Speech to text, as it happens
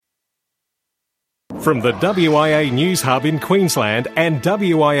From the WIA News Hub in Queensland and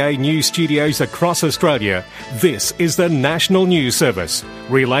WIA News Studios across Australia, this is the National News Service,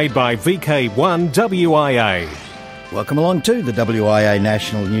 relayed by VK1 WIA. Welcome along to the WIA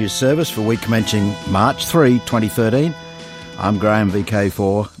National News Service for week commencing March 3, 2013. I'm Graham,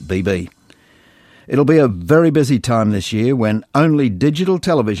 VK4BB. It'll be a very busy time this year when only digital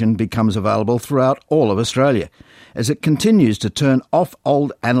television becomes available throughout all of Australia, as it continues to turn off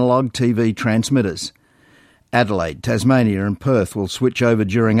old analogue TV transmitters. Adelaide, Tasmania and Perth will switch over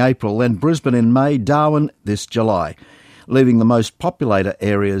during April, then Brisbane in May, Darwin this July, leaving the most populated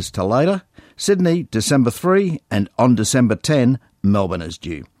areas to later. Sydney, December 3, and on December 10, Melbourne is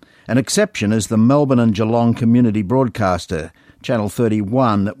due. An exception is the Melbourne and Geelong Community Broadcaster, Channel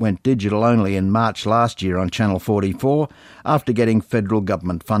 31, that went digital only in March last year on Channel 44 after getting federal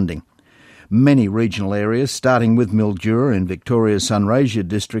government funding. Many regional areas, starting with Mildura in Victoria's Sunraysia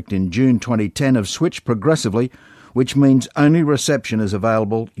district in June 2010, have switched progressively, which means only reception is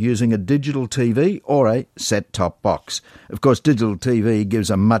available using a digital TV or a set-top box. Of course, digital TV gives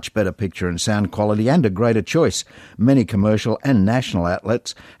a much better picture and sound quality and a greater choice. Many commercial and national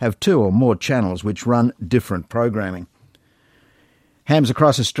outlets have 2 or more channels which run different programming. Hams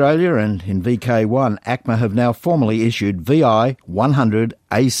across Australia and in VK1, ACMA have now formally issued VI 100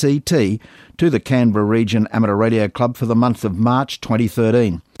 ACT to the Canberra Region Amateur Radio Club for the month of March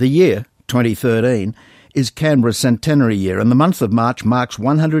 2013. The year, 2013, is Canberra's centenary year, and the month of March marks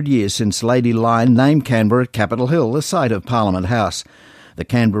 100 years since Lady Lyne named Canberra Capitol Hill, the site of Parliament House. The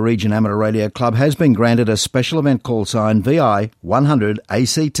Canberra Region Amateur Radio Club has been granted a special event call sign VI 100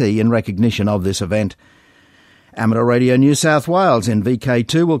 ACT in recognition of this event. Amateur Radio New South Wales in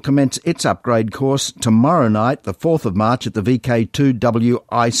VK2 will commence its upgrade course tomorrow night, the 4th of March, at the VK2W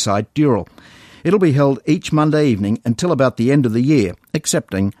iSite Dural. It'll be held each Monday evening until about the end of the year,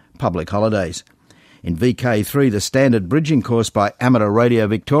 excepting public holidays. In VK3, the standard bridging course by Amateur Radio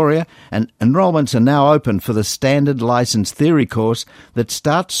Victoria, and enrolments are now open for the standard licence theory course that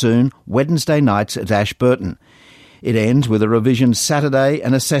starts soon Wednesday nights at Ashburton. It ends with a revision Saturday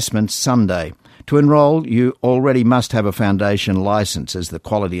and assessments Sunday. To enrol, you already must have a foundation licence, as the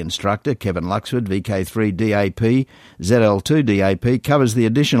quality instructor, Kevin Luxford, VK3 DAP, ZL2 DAP, covers the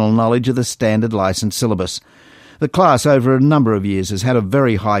additional knowledge of the standard licence syllabus. The class over a number of years has had a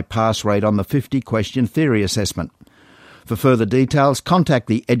very high pass rate on the 50-question theory assessment. For further details, contact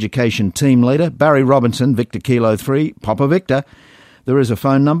the education team leader, Barry Robinson, Victor Kilo 3, Papa Victor. There is a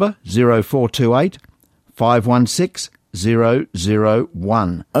phone number, 0428 516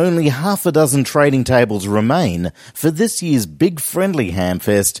 001. Only half a dozen trading tables remain for this year's big friendly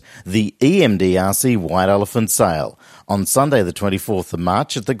Hamfest, the EMDRC White Elephant Sale, on Sunday the 24th of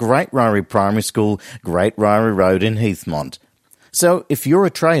March at the Great Ryrie Primary School, Great Ryrie Road in Heathmont. So if you're a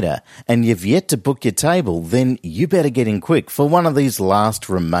trader and you've yet to book your table, then you better get in quick for one of these last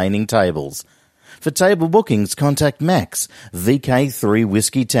remaining tables. For table bookings, contact Max, VK3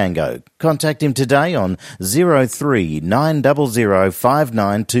 Whiskey Tango. Contact him today on 03 900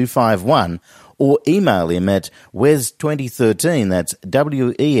 59251 or email him at wes2013, that's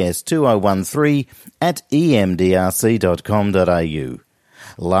WES2013 @emdrc.com.au.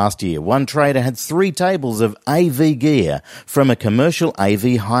 Last year, one trader had 3 tables of AV gear from a commercial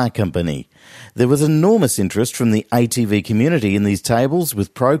AV hire company. There was enormous interest from the ATV community in these tables,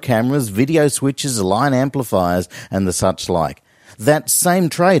 with pro cameras, video switches, line amplifiers and the such like. That same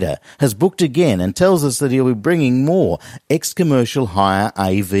trader has booked again and tells us that he'll be bringing more ex-commercial hire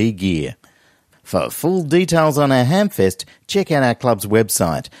AV gear. For full details on our Hamfest, check out our club's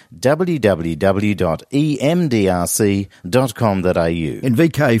website, www.emdrc.com.au. In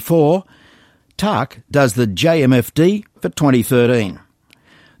VK4, TARC does the JMFD for 2013.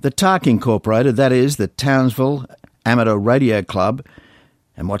 The TARC Incorporated, that is, the Townsville Amateur Radio Club.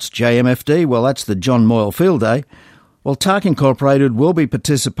 And what's JMFD? Well, that's the John Moyle Field Day. Well, TARC Incorporated will be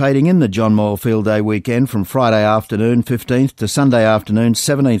participating in the John Moyle Field Day weekend from Friday afternoon 15th to Sunday afternoon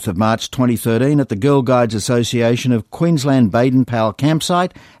 17th of March 2013 at the Girl Guides Association of Queensland Baden Powell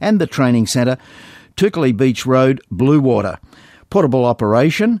Campsite and the Training Centre, Tookaley Beach Road, Bluewater. Portable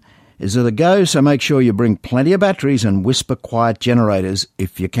operation is a go, so make sure you bring plenty of batteries and whisper-quiet generators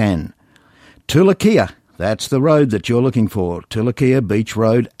if you can. Tulakia, that's the road that you're looking for, Tulakia Beach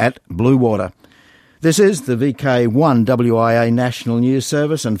Road at Bluewater. This is the VK1 WIA National News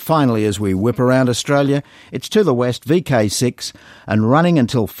Service, and finally, as we whip around Australia, it's to the west, VK6, and running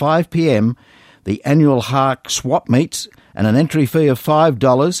until 5 p.m, the annual HARC swap meets and an entry fee of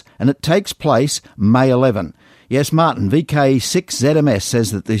 $5, and it takes place May 11. Yes, Martin, VK6ZMS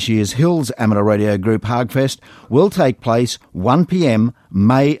says that this year's Hills Amateur Radio Group Hagfest will take place 1 p.m,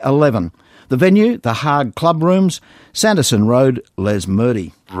 May 11. The venue, the Haag Club Rooms, Sanderson Road, Les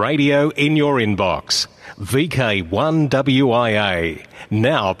Murdy. Radio in your inbox. VK1WIA.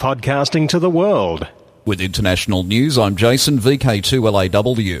 Now podcasting to the world. With international news, I'm Jason,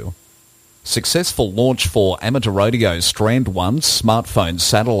 VK2LAW. Successful launch for amateur radio Strand 1 smartphone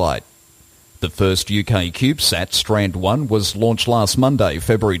satellite. The first UK CubeSat, Strand 1, was launched last Monday,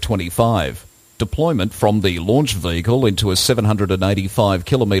 February 25. Deployment from the launch vehicle into a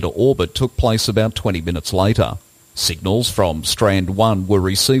 785-kilometre orbit took place about 20 minutes later. Signals from Strand 1 were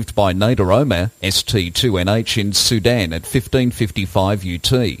received by Nader Omer, ST2NH in Sudan at 15:55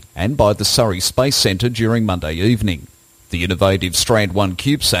 UT, and by the Surrey Space Centre during Monday evening. The innovative Strand 1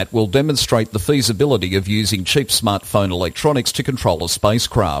 CubeSat will demonstrate the feasibility of using cheap smartphone electronics to control a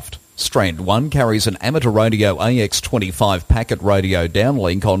spacecraft. Strand 1 carries an amateur radio AX25 packet radio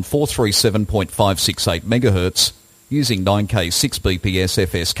downlink on 437.568 MHz using 9K 6BPS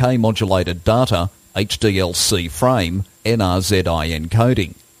FSK modulated data, HDLC frame, NRZI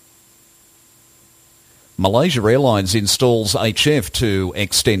encoding. Malaysia Airlines installs HF to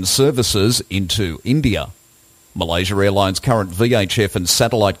extend services into India. Malaysia Airlines' current VHF and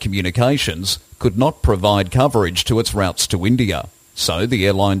satellite communications could not provide coverage to its routes to India. So the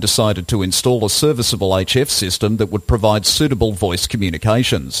airline decided to install a serviceable HF system that would provide suitable voice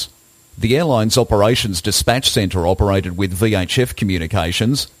communications. The airline's operations dispatch centre operated with VHF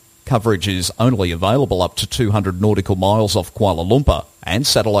communications. Coverage is only available up to 200 nautical miles off Kuala Lumpur, and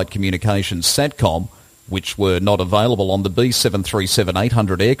satellite communications SATCOM, which were not available on the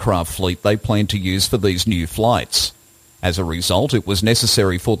B737-800 aircraft fleet they plan to use for these new flights. As a result, it was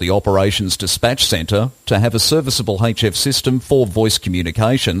necessary for the Operations Dispatch Centre to have a serviceable HF system for voice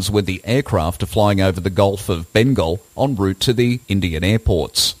communications when the aircraft are flying over the Gulf of Bengal en route to the Indian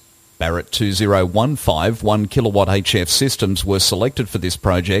airports. Barrett 2015 1-kilowatt HF systems were selected for this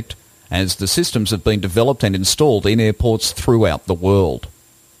project, as the systems have been developed and installed in airports throughout the world.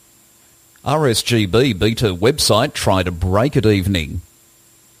 RSGB beta website tried a break at evening.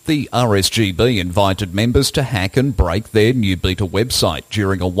 The RSGB invited members to hack and break their new beta website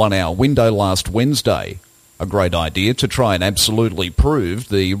during a 1-hour window last Wednesday. A great idea to try and absolutely prove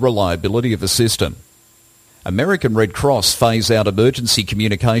the reliability of the system. American Red Cross phase out emergency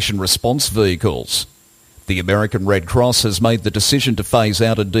communication response vehicles. The American Red Cross has made the decision to phase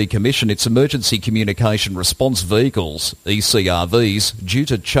out and decommission its emergency communication response vehicles, ECRVs, due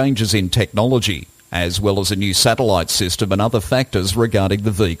to changes in technology, as well as a new satellite system and other factors regarding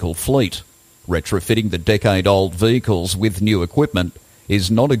the vehicle fleet. Retrofitting the decade-old vehicles with new equipment is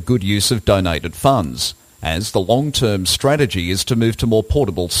not a good use of donated funds, as the long-term strategy is to move to more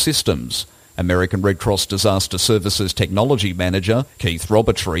portable systems. American Red Cross Disaster Services Technology Manager Keith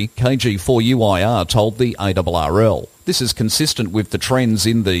Robertry, KG4UIR, told the ARRL. This is consistent with the trends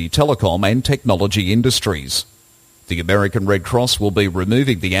in the telecom and technology industries. The American Red Cross will be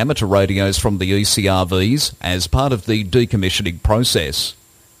removing the amateur radios from the ECRVs as part of the decommissioning process.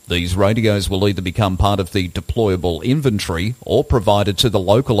 These radios will either become part of the deployable inventory or provided to the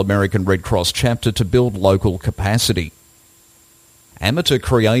local American Red Cross chapter to build local capacity.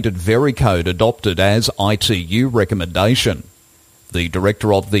 Amateur-created Vericode adopted as ITU recommendation. The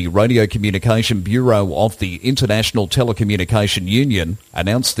director of the Radio Communication Bureau of the International Telecommunication Union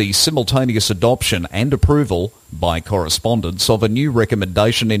announced the simultaneous adoption and approval by correspondence of a new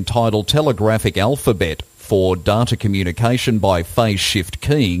recommendation entitled Telegraphic Alphabet for data communication by phase shift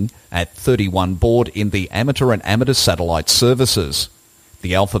keying at 31 baud in the amateur and amateur satellite services.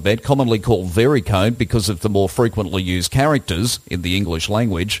 The alphabet, commonly called Vericode because of the more frequently used characters in the English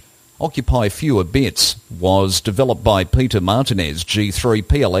language, occupy fewer bits, was developed by Peter Martinez G3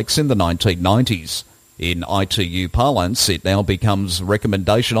 PLX in the 1990s. In ITU parlance, it now becomes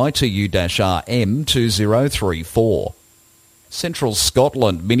Recommendation ITU-RM 2034. Central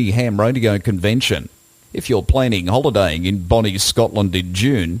Scotland Mini Ham Radio Convention. If you're planning holidaying in Bonnie, Scotland in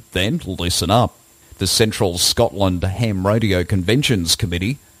June, then listen up. The Central Scotland Ham Radio Conventions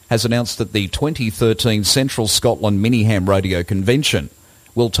Committee has announced that the 2013 Central Scotland Mini Ham Radio Convention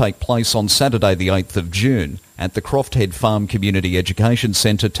will take place on Saturday the 8th of June at the Crofthead Farm Community Education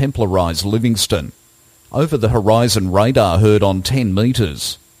Centre, Templar Rise, Livingston. Over the horizon radar heard on 10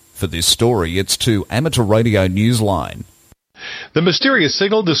 metres. For this story, it's to Amateur Radio Newsline. The mysterious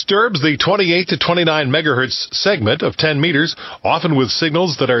signal disturbs the 28 to 29 megahertz segment of 10 meters, often with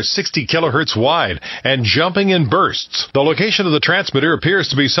signals that are 60 kilohertz wide and jumping in bursts. The location of the transmitter appears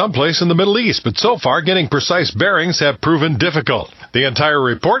to be someplace in the Middle East, but so far getting precise bearings have proven difficult. The entire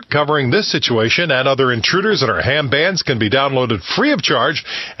report covering this situation and other intruders in our ham bands can be downloaded free of charge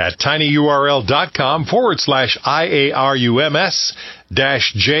at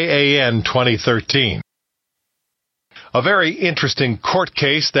tinyurl.com/IARUMS-JAN 2013. A very interesting court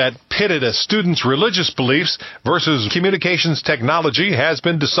case that pitted a student's religious beliefs versus communications technology has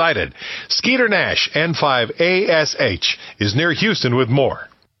been decided. Skeeter Nash, N5ASH, is near Houston with more.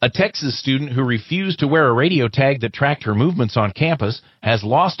 A Texas student who refused to wear a radio tag that tracked her movements on campus has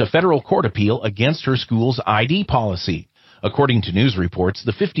lost a federal court appeal against her school's ID policy. According to news reports,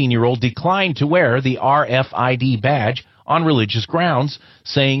 the 15-year-old declined to wear the RFID badge on religious grounds,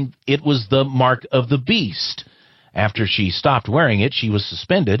 saying it was the mark of the beast. After she stopped wearing it, she was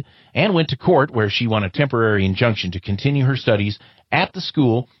suspended and went to court where she won a temporary injunction to continue her studies at the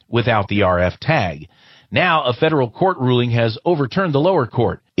school without the RF tag. Now, a federal court ruling has overturned the lower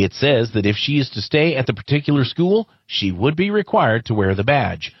court. It says that if she is to stay at the particular school, she would be required to wear the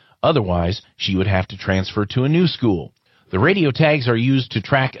badge. Otherwise, she would have to transfer to a new school. The radio tags are used to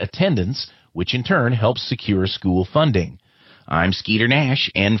track attendance, which in turn helps secure school funding. I'm Skeeter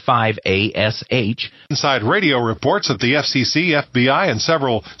Nash, N5ASH. Inside Radio reports that the FCC, FBI, and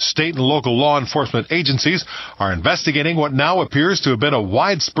several state and local law enforcement agencies are investigating what now appears to have been a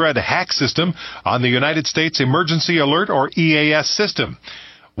widespread hack system on the United States Emergency Alert, or EAS, system.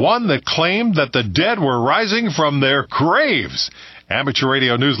 One that claimed that the dead were rising from their graves. Amateur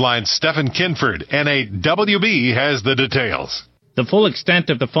Radio Newsline's Stephen Kinford, NAWB, has the details. The full extent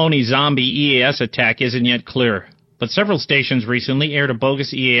of the phony zombie EAS attack isn't yet clear, but several stations recently aired a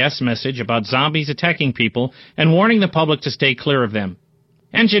bogus EAS message about zombies attacking people and warning the public to stay clear of them.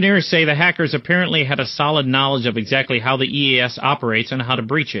 Engineers say the hackers apparently had a solid knowledge of exactly how the EAS operates and how to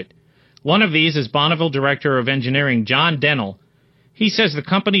breach it. One of these is Bonneville Director of Engineering John Dennell. He says the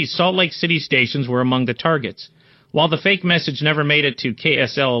company's Salt Lake City stations were among the targets. While the fake message never made it to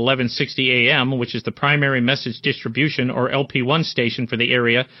KSL 1160 AM, which is the primary message distribution or LP1 station for the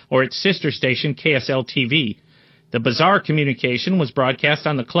area, or its sister station KSL TV, the bizarre communication was broadcast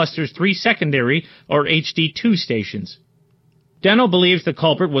on the cluster's 3 secondary or HD2 stations. Dennell believes the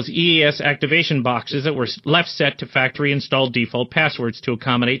culprit was EAS activation boxes that were left set to factory-installed default passwords to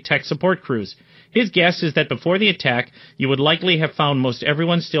accommodate tech support crews. His guess is that before the attack, you would likely have found most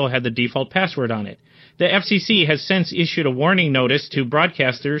everyone still had the default password on it. The FCC has since issued a warning notice to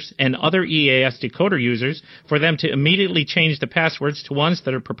broadcasters and other EAS decoder users for them to immediately change the passwords to ones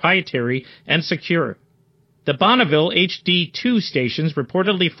that are proprietary and secure. The Bonneville HD2 stations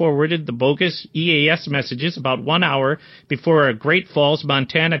reportedly forwarded the bogus EAS messages about 1 hour before a Great Falls,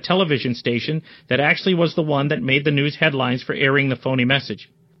 Montana television station that actually was the one that made the news headlines for airing the phony message.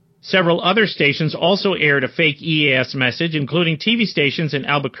 Several other stations also aired a fake EAS message, including TV stations in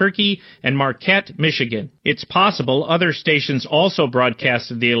Albuquerque and Marquette, Michigan. It's possible other stations also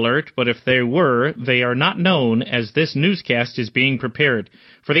broadcasted the alert, but if they were, they are not known as this newscast is being prepared.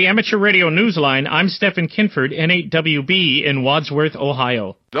 For the Amateur Radio Newsline, I'm Stephen Kinford, N8WB in Wadsworth,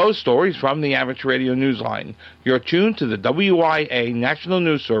 Ohio. Those stories from the Amateur Radio Newsline. You're tuned to the WIA National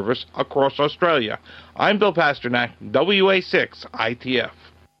News Service across Australia. I'm Bill Pasternak, WA6 ITF.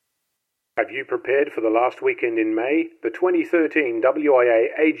 Have you prepared for the last weekend in May, the 2013 WIA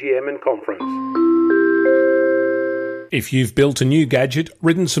AGM and Conference? If you've built a new gadget,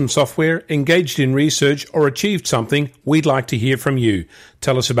 written some software, engaged in research, or achieved something, we'd like to hear from you.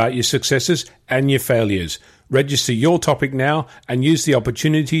 Tell us about your successes and your failures. Register your topic now and use the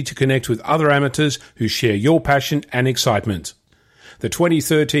opportunity to connect with other amateurs who share your passion and excitement. The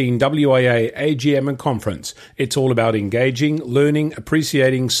 2013 WIA AGM and Conference. It's all about engaging, learning,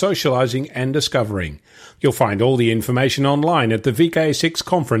 appreciating, socialising and discovering. You'll find all the information online at the VK6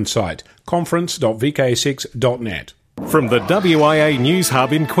 conference site, conference.vk6.net. From the WIA News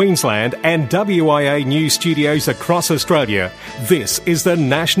Hub in Queensland and WIA News Studios across Australia, this is the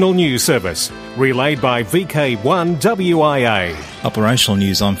National News Service, relayed by VK1 WIA. Operational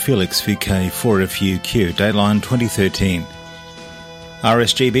news, I'm Felix, VK4FUQ, Dateline 2013.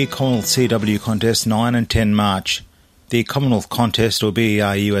 RSGB Commonwealth CW Contest 9 and 10 March. The Commonwealth Contest, or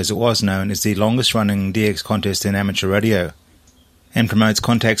BERU as it was known, is the longest running DX contest in amateur radio and promotes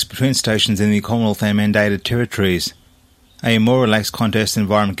contacts between stations in the Commonwealth and mandated territories. A more relaxed contest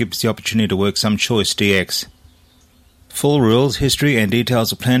environment gives the opportunity to work some choice DX. Full rules, history and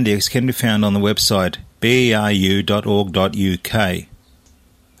details of Plan DX can be found on the website beru.org.uk.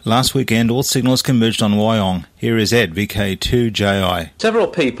 Last weekend, all signals converged on Wyong. Here is Ed, VK2JI. Several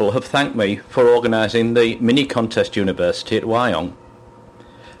people have thanked me for organising the mini-contest university at Wyong.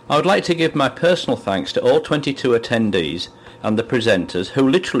 I would like to give my personal thanks to all 22 attendees and the presenters who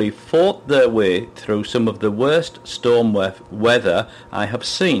literally fought their way through some of the worst storm weather I have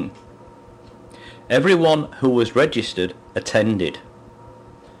seen. Everyone who was registered attended.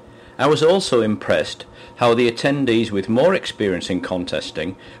 I was also impressed how the attendees with more experience in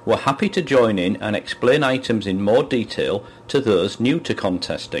contesting were happy to join in and explain items in more detail to those new to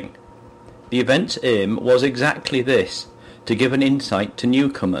contesting. The event's aim was exactly this, to give an insight to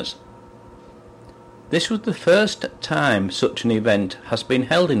newcomers. This was the first time such an event has been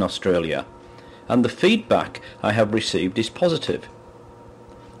held in Australia, and the feedback I have received is positive.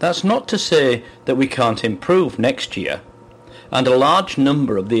 That's not to say that we can't improve next year, and a large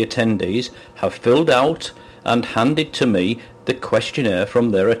number of the attendees have filled out and handed to me the questionnaire from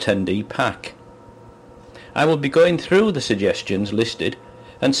their attendee pack. I will be going through the suggestions listed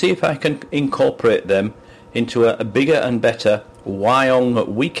and see if I can incorporate them into a bigger and better Wyong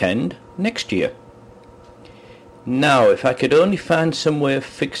weekend next year. Now, if I could only find some way of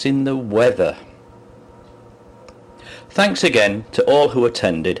fixing the weather. Thanks again to all who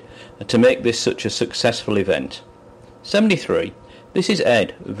attended to make this such a successful event. 73. This is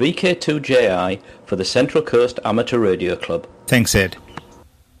Ed, VK2JI for the Central Coast Amateur Radio Club. Thanks, Ed.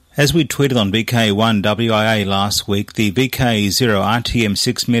 As we tweeted on VK1WIA last week, the VK0 RTM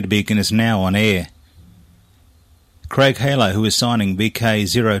 6-metre beacon is now on air. Craig Halo, who is signing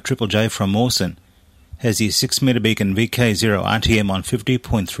VK0 Triple J from Mawson, has the 6-metre beacon VK0 RTM on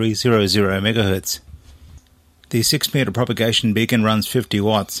 50.300 MHz. The 6-metre propagation beacon runs 50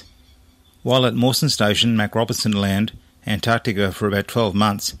 watts. While at Mawson Station, Mac Robertson Land, Antarctica for about 12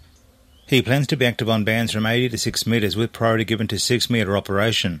 months, he plans to be active on bands from 80 to 6 metres with priority given to 6-metre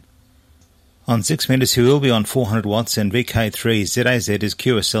operation. On 6 metres he will be on 400 watts and VK3 ZAZ is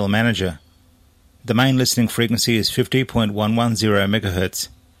QSL manager. The main listening frequency is 50.110 MHz.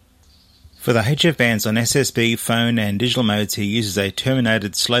 For the HF bands on SSB, phone and digital modes he uses a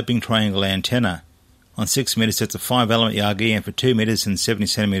terminated sloping triangle antenna. On 6 metres it's a 5-element Yagi, and for 2 metres and 70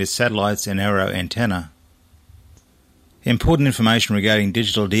 centimetres satellites and arrow antenna. Important information regarding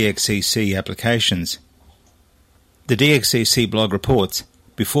digital DXCC applications. The DXCC blog reports,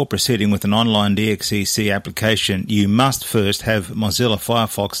 before proceeding with an online DXCC application, you must first have Mozilla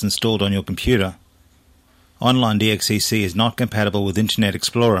Firefox installed on your computer. Online DXCC is not compatible with Internet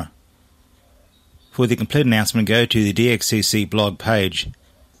Explorer. For the complete announcement, go to the DXCC blog page,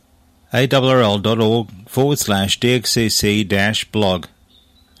 arrl.org/DXCC-blog.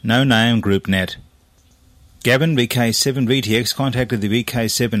 No name GroupNet. Gavin, VK7VTX, contacted the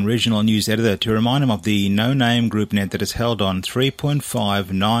VK7 Regional News Editor to remind him of the no-name GroupNet that is held on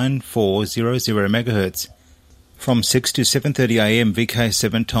 3.59400 MHz from 6 to 7:30 AM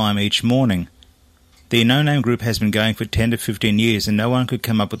VK7 time each morning. The no-name group has been going for 10 to 15 years and no one could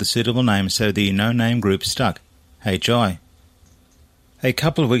come up with a suitable name, so the no-name group stuck. HI. A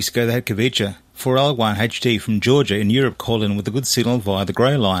couple of weeks ago they had Kavicha, 4L1 HD from Georgia in Europe, call in with a good signal via the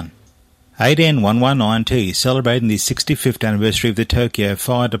Grey Line. 8N119T, celebrating the 65th anniversary of the Tokyo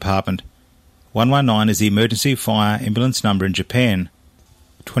Fire Department. 119 is the emergency fire ambulance number in Japan.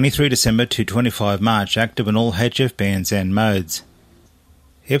 23 December to 25 March, active on all HF bands and modes.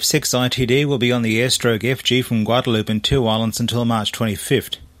 F6ITD will be on the Airstroke FG from Guadeloupe and 2 islands until March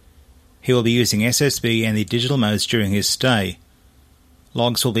 25th. He will be using SSB and the digital modes during his stay.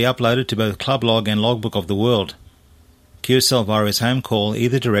 Logs will be uploaded to both Club Log and Logbook of the World. QSL via his home call,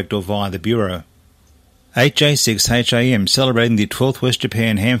 either direct or via the Bureau. 8J6HAM, celebrating the 12th West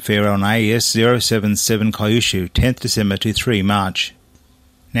Japan Ham Fair on AES 077 Kyushu, 10th December to 3 March.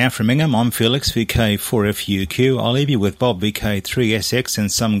 Now from Ingham, I'm Felix, VK4FUQ. I'll leave you with Bob, VK3SX,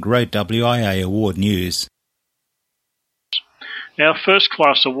 and some great WIA award news. Our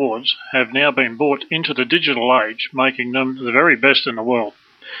first-class awards have now been brought into the digital age, making them the very best in the world.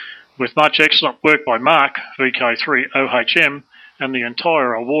 With much excellent work by Mark, VK3OHM, and the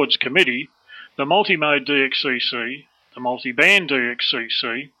entire awards committee, the Multimode DXCC, the Multiband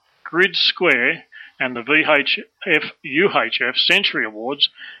DXCC, Grid Square, and the VHF-UHF Century Awards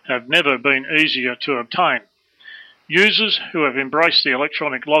have never been easier to obtain. Users who have embraced the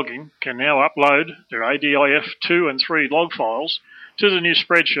electronic logging can now upload their ADIF 2 and 3 log files to the new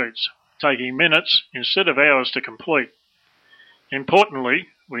spreadsheets, taking minutes instead of hours to complete. Importantly,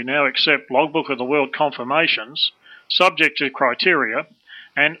 we now accept Logbook of the World confirmations, subject to criteria,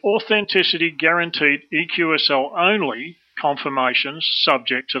 and authenticity guaranteed EQSL only confirmations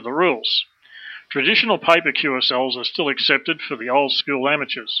subject to the rules. Traditional paper QSLs are still accepted for the old school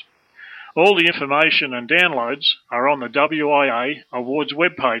amateurs. All the information and downloads are on the WIA Awards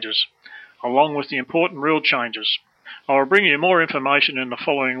web pages, along with the important rule changes. I will bring you more information in the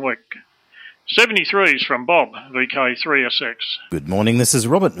following week. 73s from Bob, VK3SX. Good morning, this is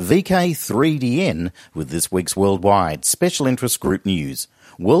Robert, VK3DN, with this week's Worldwide Special Interest Group News.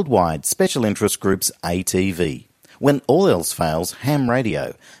 Worldwide Special Interest Groups ATV. When all else fails, ham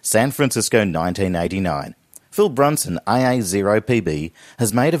radio. San Francisco 1989. Phil Brunson, AA0PB,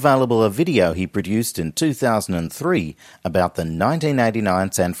 has made available a video he produced in 2003 about the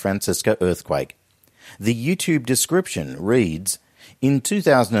 1989 San Francisco earthquake. The YouTube description reads, "In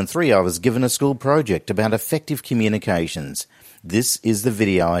 2003 I was given a school project about effective communications. This is the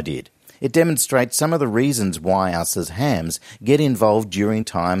video I did. It demonstrates some of the reasons why us as hams get involved during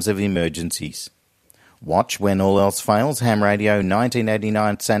times of emergencies." Watch When All Else Fails, Ham Radio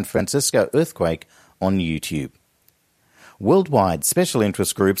 1989 San Francisco earthquake on YouTube. Worldwide Special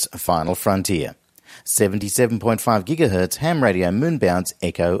Interest Groups Final Frontier. 77.5 GHz ham radio moonbounce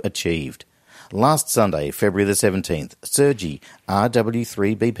echo achieved. Last Sunday, February the 17th, Sergi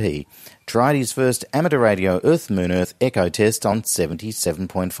RW3BP tried his first amateur radio Earth-Moon-Earth echo test on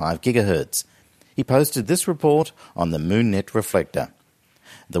 77.5 GHz. He posted this report on the MoonNet reflector.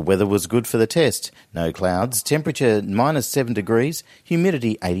 The weather was good for the test. No clouds, temperature -7 degrees,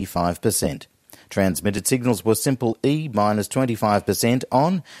 humidity 85%. Transmitted signals were simple E -25%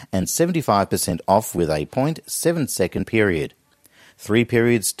 on and 75% off with a 0.7 second period. 3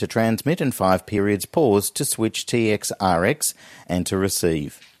 periods to transmit and 5 periods pause to switch TX-RX and to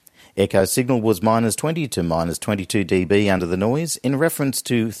receive. Echo signal was -20 to -22 dB under the noise in reference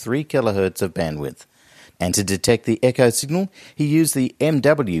to 3 kHz of bandwidth. And to detect the echo signal, he used the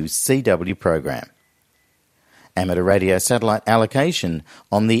MW-CW program. Amateur radio satellite allocation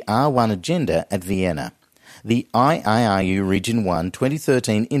on the R1 agenda at Vienna. The IARU Region 1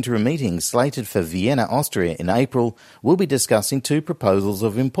 2013 interim meeting slated for Vienna, Austria in April will be discussing 2 proposals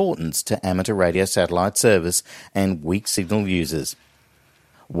of importance to amateur radio satellite service and weak signal users.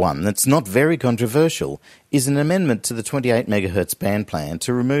 One that's not very controversial is an amendment to the 28 MHz band plan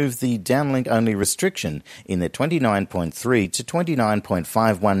to remove the downlink-only restriction in the 29.3 to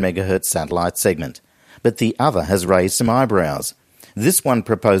 29.51 MHz satellite segment. But the other has raised some eyebrows. This one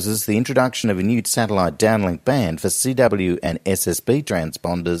proposes the introduction of a new satellite downlink band for CW and SSB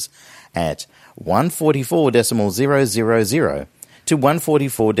transponders at 144.000 to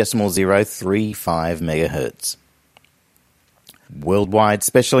 144.035 MHz. Worldwide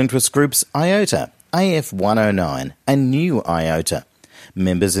Special Interest Groups IOTA, AF109, a new IOTA.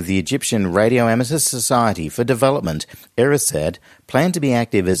 Members of the Egyptian Radio Amateur Society for Development, ERISAD, plan to be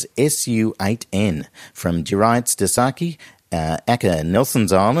active as SU-8N from Durites to Saki, Akka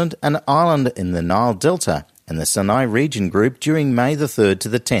Nelson's Island, an island in the Nile Delta, and the Sinai Region Group during May the 3rd to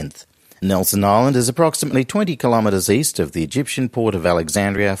the 10th. Nelson Island is approximately 20 kilometres east of the Egyptian port of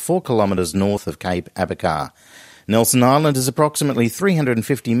Alexandria, 4 kilometres north of Cape Abakar. Nelson Island is approximately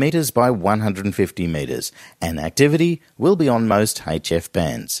 350 metres by 150 metres, and activity will be on most HF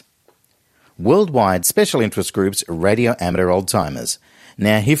bands. Worldwide Special Interest Groups Radio Amateur Old-Timers.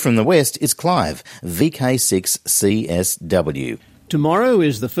 Now here from the West is Clive, VK6CSW. Tomorrow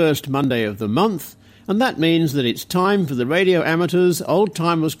is the first Monday of the month, and that means that it's time for the Radio Amateurs Old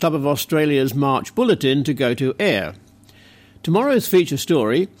Timers Club of Australia's March Bulletin to go to air. Tomorrow's feature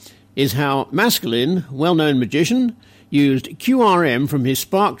story is how Maskelyne, well-known magician, used QRM from his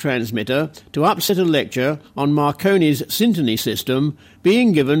Spark transmitter to upset a lecture on Marconi's syntony system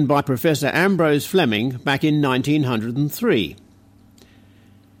being given by Professor Ambrose Fleming back in 1903.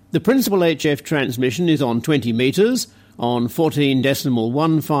 The principal HF transmission is on 20 metres on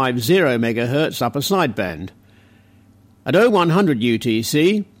 14.150 MHz upper sideband. At 0100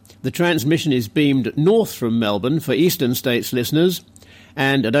 UTC, the transmission is beamed north from Melbourne for Eastern States listeners,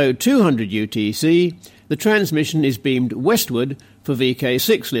 and at 0200 UTC, the transmission is beamed westward for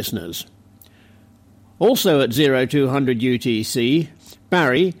VK6 listeners. Also at 0200 UTC,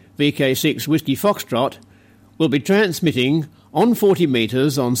 Barry, VK6 Whiskey Foxtrot, will be transmitting on 40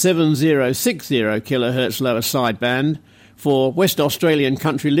 metres on 7060 kHz lower sideband for West Australian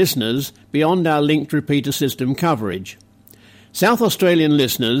country listeners beyond our linked repeater system coverage. South Australian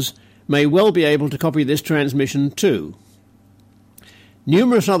listeners may well be able to copy this transmission too.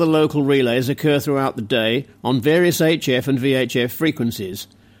 Numerous other local relays occur throughout the day on various HF and VHF frequencies.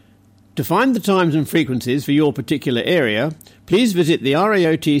 To find the times and frequencies for your particular area, please visit the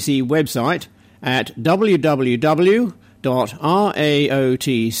RAOTC website at www.raotc.org.au.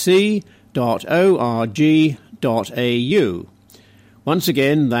 Once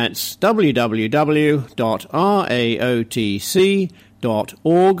again, that's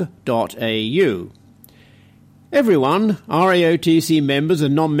www.raotc.org.au. Everyone, RAOTC members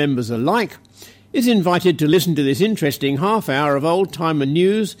and non-members alike, is invited to listen to this interesting half hour of old-timer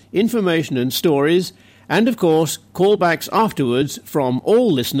news, information and stories, and of course, callbacks afterwards from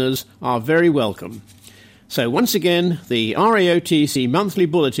all listeners are very welcome. So once again, the RAOTC monthly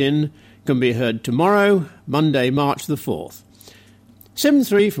bulletin can be heard tomorrow, Monday, March the 4th.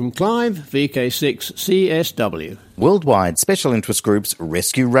 7-3 from Clive, VK6 CSW. Worldwide Special Interest Groups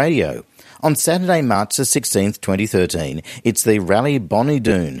Rescue Radio. On Saturday, March the 16th, 2013, it's the Rally Bonnie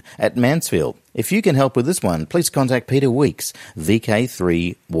Doon at Mansfield. If you can help with this one, please contact Peter Weeks,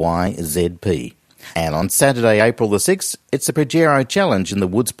 VK3YZP. And on Saturday, April the 6th, it's the Pajero Challenge in the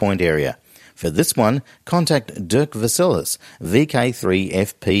Woods Point area. For this one, contact Dirk Vasilis,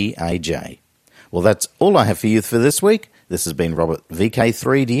 VK3FPAJ. Well, that's all I have for you for this week. This has been Robert,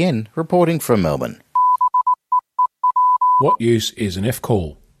 VK3DN, reporting from Melbourne. What use is an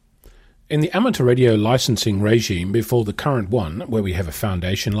F-call? In the amateur radio licensing regime before the current one, where we have a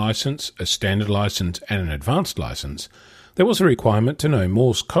foundation license, a standard license and an advanced license, there was a requirement to know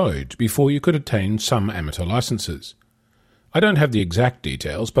Morse code before you could obtain some amateur licenses. I don't have the exact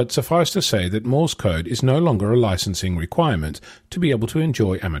details, but suffice to say that Morse code is no longer a licensing requirement to be able to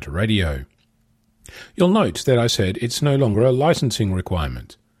enjoy amateur radio. You'll note that I said it's no longer a licensing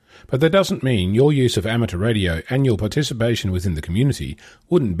requirement. But that doesn't mean your use of amateur radio and your participation within the community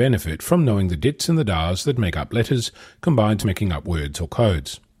wouldn't benefit from knowing the dits and the dars that make up letters combined to making up words or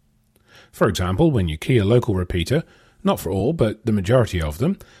codes. For example, when you key a local repeater, not for all, but the majority of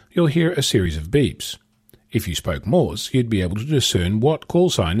them, you'll hear a series of beeps. If you spoke Morse, you'd be able to discern what call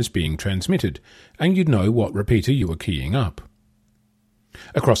sign is being transmitted, and you'd know what repeater you were keying up.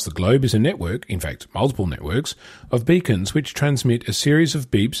 Across the globe is a network, in fact multiple networks, of beacons which transmit a series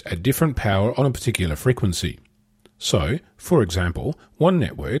of beeps at different power on a particular frequency. So, for example, one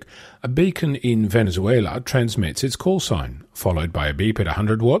network, a beacon in Venezuela transmits its call sign, followed by a beep at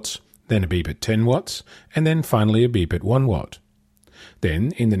 100 watts, then a beep at 10 watts, and then finally a beep at 1 watt.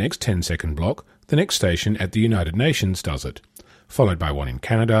 Then, in the next 10-second block, the next station at the United Nations does it, followed by one in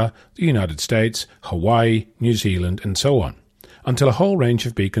Canada, the United States, Hawaii, New Zealand, and so on, until a whole range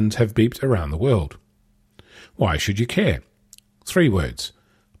of beacons have beeped around the world. Why should you care? 3 words.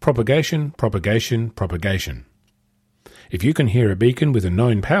 Propagation, propagation, propagation. If you can hear a beacon with a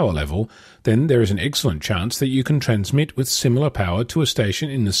known power level, then there is an excellent chance that you can transmit with similar power to a station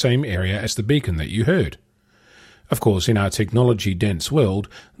in the same area as the beacon that you heard. Of course, in our technology-dense world,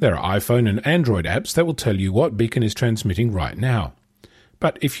 there are iPhone and Android apps that will tell you what beacon is transmitting right now.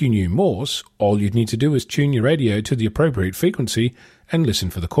 But if you knew Morse, all you'd need to do is tune your radio to the appropriate frequency and listen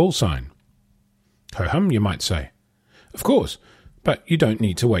for the call sign. Ho-hum, you might say. Of course, but you don't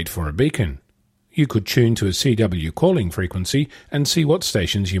need to wait for a beacon. You could tune to a CW calling frequency and see what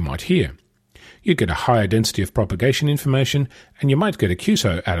stations you might hear. You'd get a higher density of propagation information, and you might get a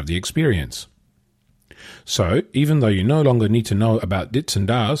QSO out of the experience. So, even though you no longer need to know about dits and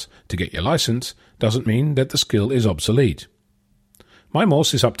dars to get your license, doesn't mean that the skill is obsolete. My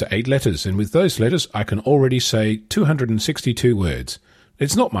Morse is up to 8 letters, and with those letters I can already say 262 words.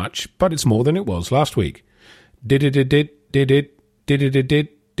 It's not much, but it's more than it was last week. Did-it-did-it.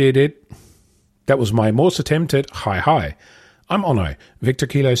 That was my Morse attempt at hi-hi. I'm Ono, Victor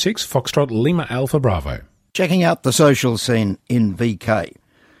Kilo 6, Foxtrot Lima Alpha Bravo. Checking out the social scene in VK.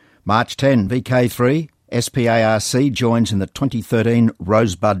 March 10, VK3, SPARC joins in the 2013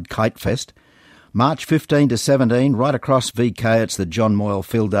 Rosebud Kite Fest. March 15 to 17, right across VK, it's the John Moyle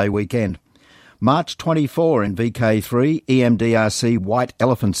Field Day weekend. March 24 in VK3, EMDRC White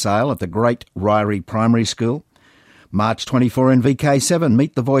Elephant Sale at the Great Ryrie Primary School. March 24 in VK7,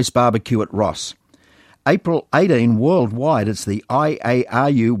 Meet the Voice Barbecue at Ross. April 18, worldwide, it's the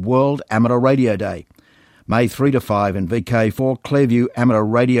IARU World Amateur Radio Day. May 3 to 5 in VK4, Clearview Amateur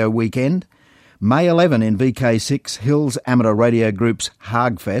Radio Weekend. May 11 in VK6, Hills Amateur Radio Group's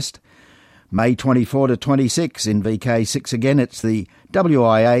Haagfest. May 24 to 26 in VK6 again, it's the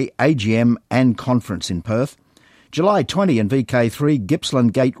WIA AGM and Conference in Perth. July 20 in VK3,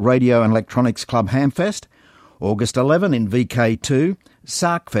 Gippsland Gate Radio and Electronics Club Hamfest. August 11 in VK2,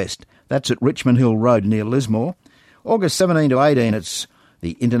 Sarkfest, that's at Richmond Hill Road near Lismore. August 17 to 18, it's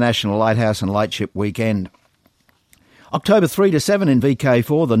the International Lighthouse and Lightship Weekend. October 3 to 7 in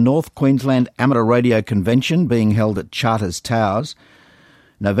VK4, the North Queensland Amateur Radio Convention being held at Charters Towers.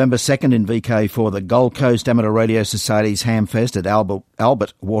 November 2nd in VK4, the Gold Coast Amateur Radio Society's Hamfest at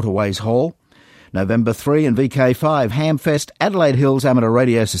Albert Waterways Hall. November 3 in VK5, Hamfest Adelaide Hills Amateur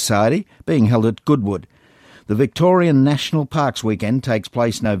Radio Society being held at Goodwood. The Victorian National Parks Weekend takes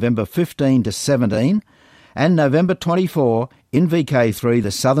place November 15 to 17 and November 24 in VK3,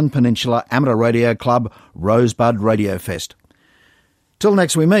 the Southern Peninsula Amateur Radio Club Rosebud Radio Fest. Till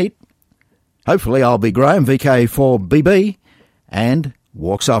next we meet, hopefully I'll be Graham, VK4BB, and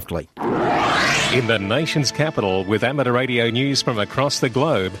walk softly. In the nation's capital, with amateur radio news from across the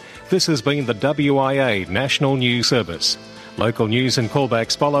globe, this has been the WIA National News Service. Local news and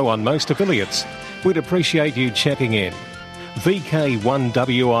callbacks follow on most affiliates. We'd appreciate you checking in.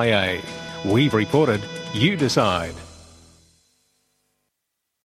 VK1WIA. We've reported, you decide.